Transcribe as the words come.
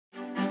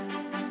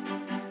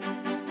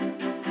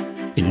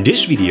In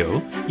this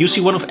video, you'll see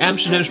one of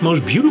Amsterdam's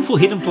most beautiful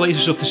hidden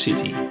places of the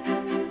city,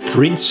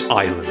 Prince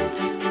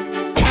Island.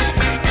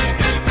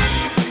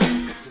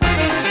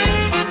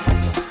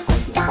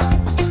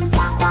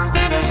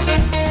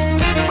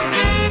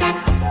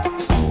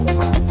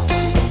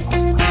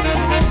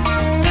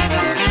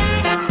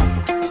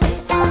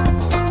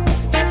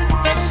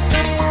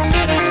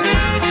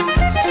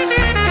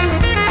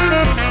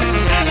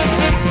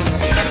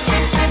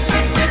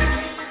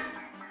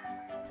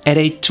 At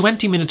a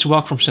 20-minute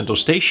walk from Central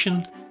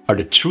Station are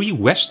the three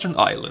western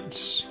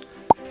islands.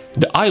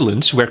 The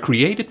islands were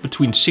created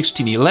between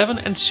 1611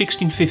 and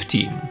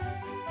 1615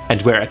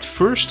 and were at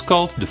first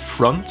called the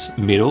Front,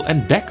 Middle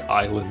and Back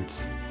Island,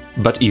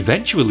 but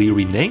eventually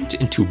renamed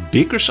into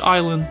Bickers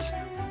Island,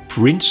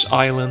 Prince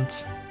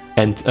Island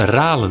and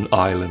Ralen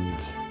Island.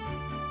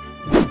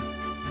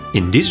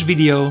 In this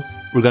video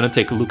we're gonna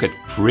take a look at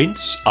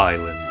Prince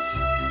Island.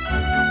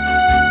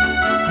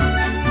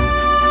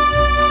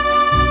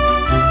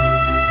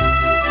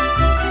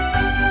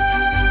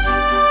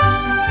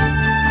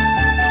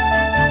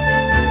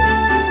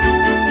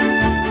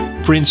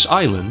 Prince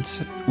Island,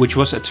 which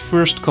was at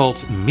first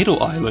called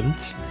Middle Island,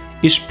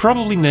 is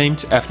probably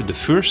named after the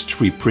first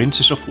three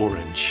princes of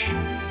Orange.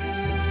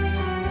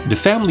 The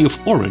family of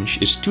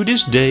Orange is to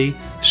this day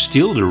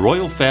still the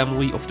royal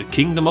family of the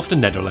Kingdom of the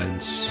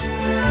Netherlands.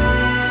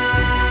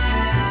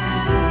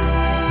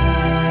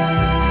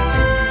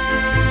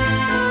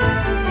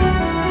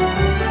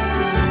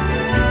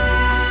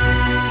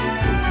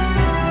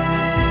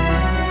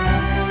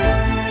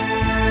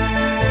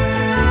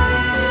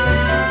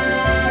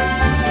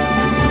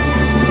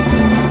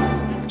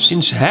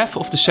 Since half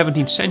of the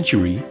 17th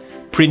century,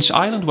 Prince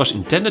Island was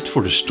intended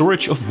for the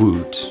storage of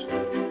wood.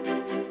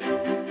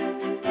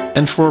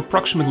 And for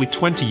approximately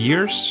 20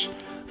 years,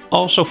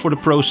 also for the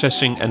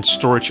processing and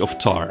storage of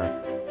tar.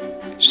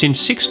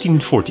 Since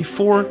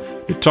 1644,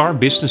 the tar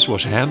business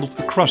was handled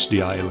across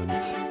the island.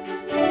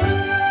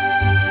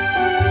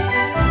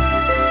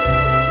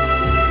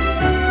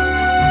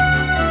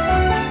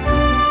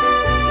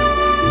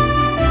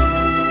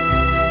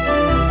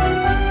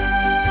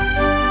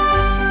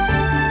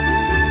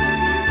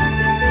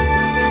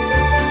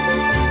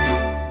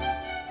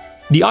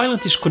 The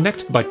island is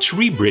connected by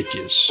three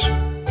bridges.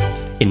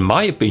 In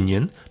my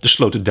opinion, the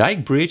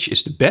Sloterdijker Bridge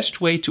is the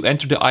best way to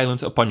enter the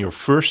island upon your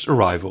first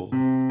arrival.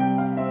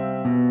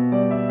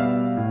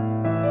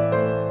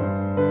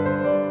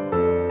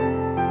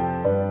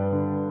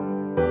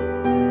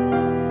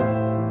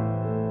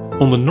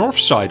 On the north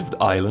side of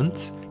the island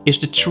is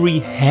the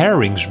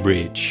Herrings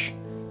Bridge,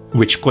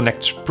 which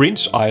connects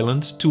Prince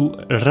Island to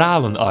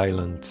Ralen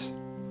Island.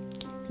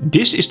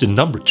 This is the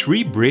number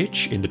 3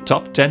 bridge in the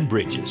top 10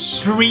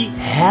 bridges.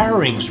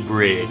 Herrings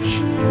Bridge.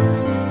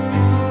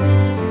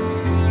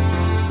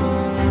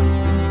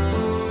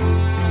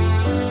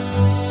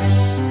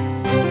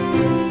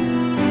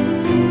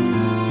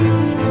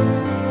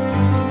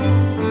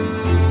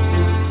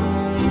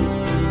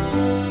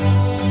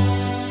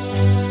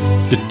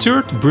 The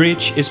third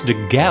bridge is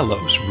the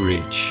Gallows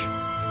Bridge,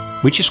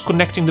 which is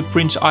connecting the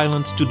Prince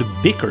Island to the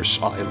Bickers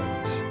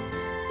Island.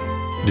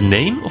 The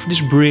name of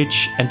this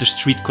bridge and the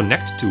street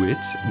connected to it,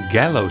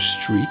 Gallows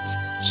Street,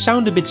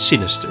 sound a bit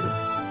sinister.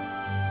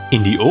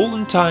 In the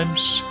olden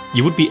times,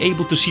 you would be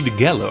able to see the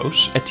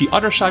gallows at the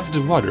other side of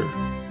the water,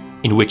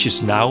 in which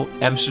is now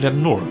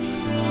Amsterdam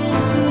North.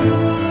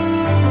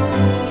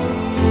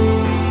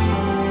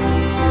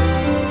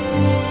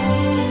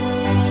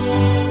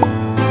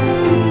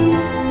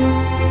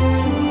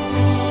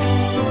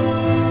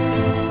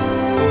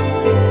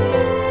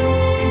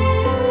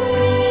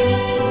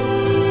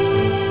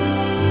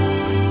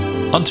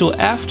 Until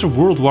after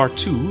World War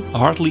II,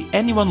 hardly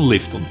anyone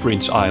lived on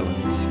Prince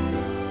Island.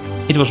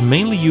 It was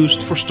mainly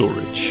used for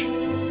storage.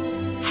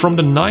 From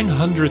the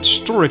 900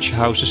 storage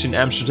houses in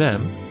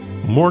Amsterdam,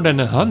 more than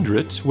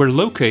 100 were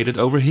located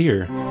over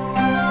here.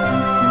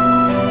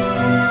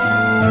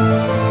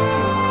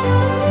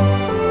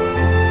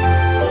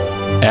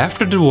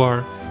 After the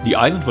war, the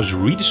island was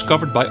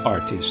rediscovered by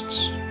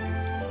artists.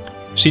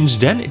 Since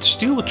then, it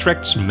still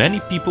attracts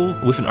many people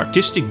with an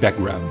artistic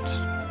background.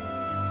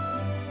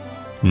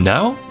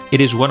 Now,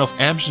 it is one of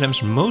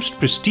Amsterdam's most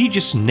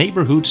prestigious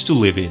neighborhoods to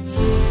live in.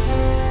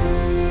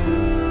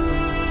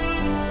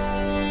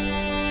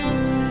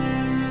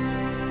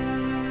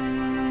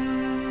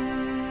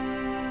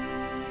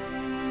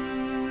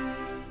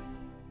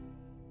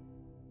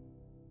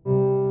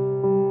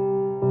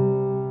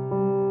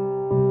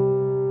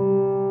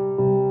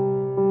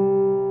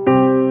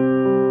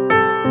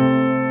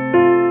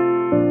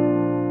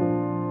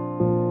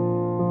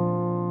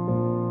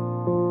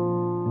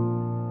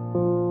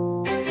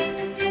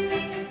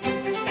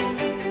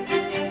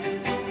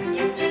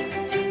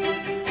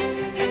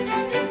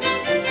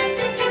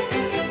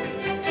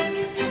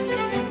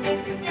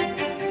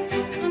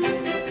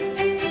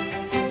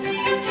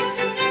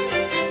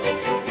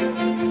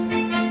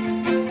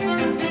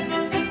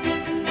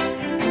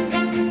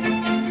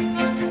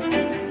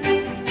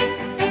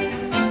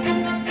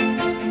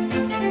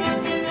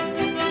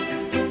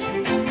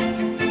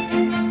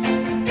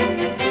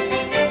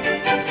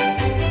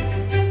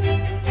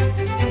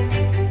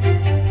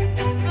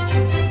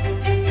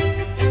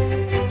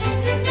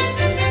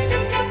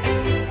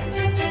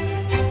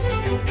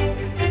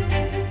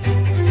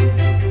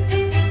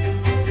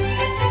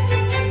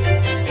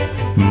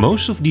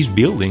 Most of these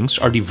buildings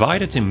are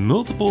divided in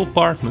multiple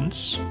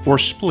apartments or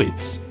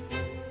split,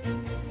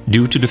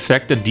 due to the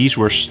fact that these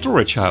were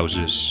storage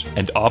houses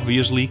and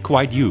obviously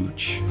quite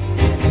huge.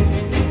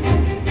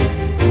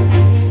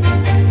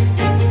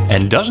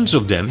 And dozens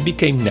of them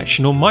became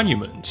national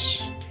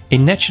monuments. A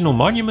national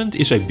monument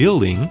is a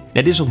building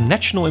that is of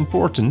national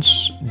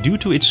importance due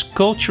to its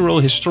cultural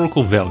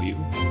historical value.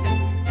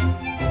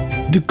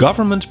 The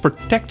government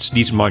protects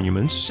these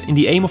monuments in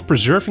the aim of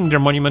preserving their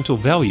monumental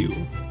value.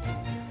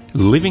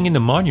 Living in a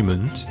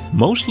monument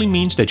mostly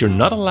means that you're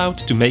not allowed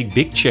to make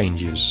big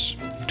changes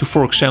to,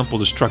 for example,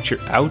 the structure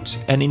out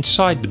and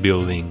inside the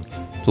building,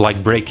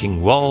 like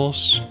breaking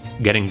walls,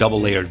 getting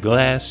double-layered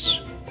glass,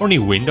 or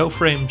new window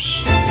frames.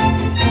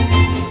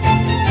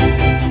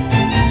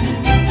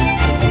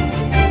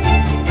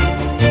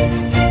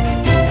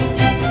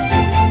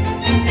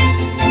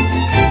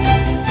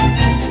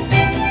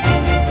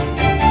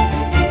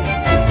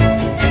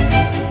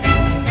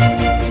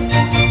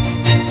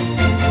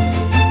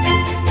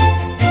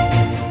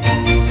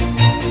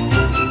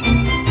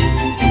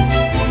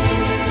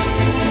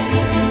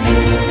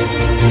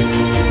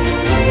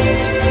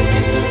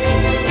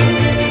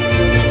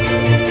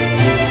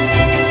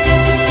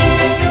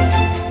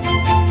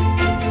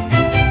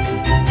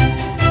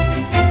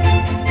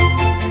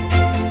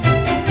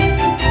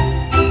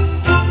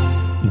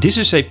 This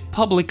is a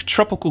public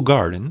tropical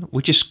garden,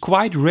 which is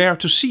quite rare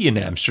to see in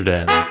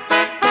Amsterdam.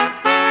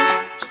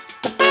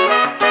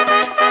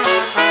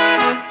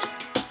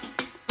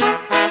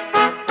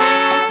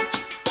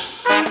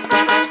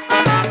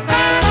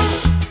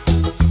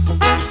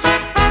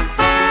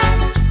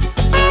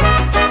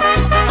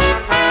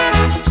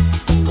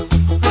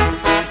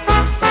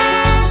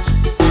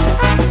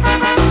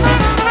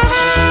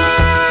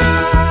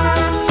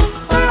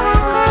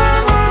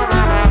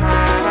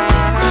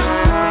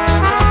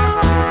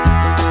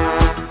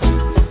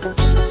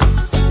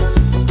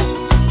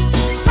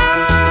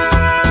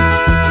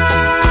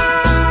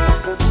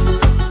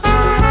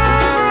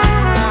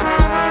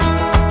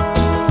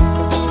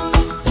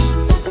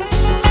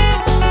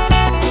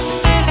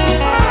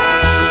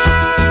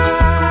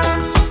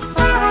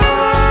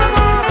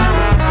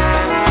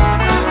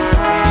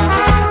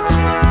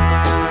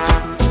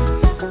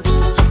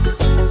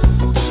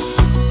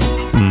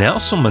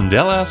 Nelson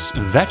Mandela's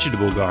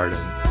vegetable garden.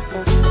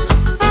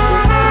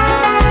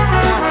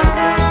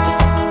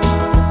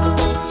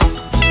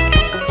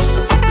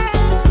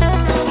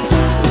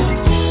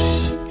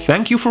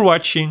 Thank you for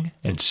watching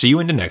and see you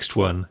in the next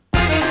one.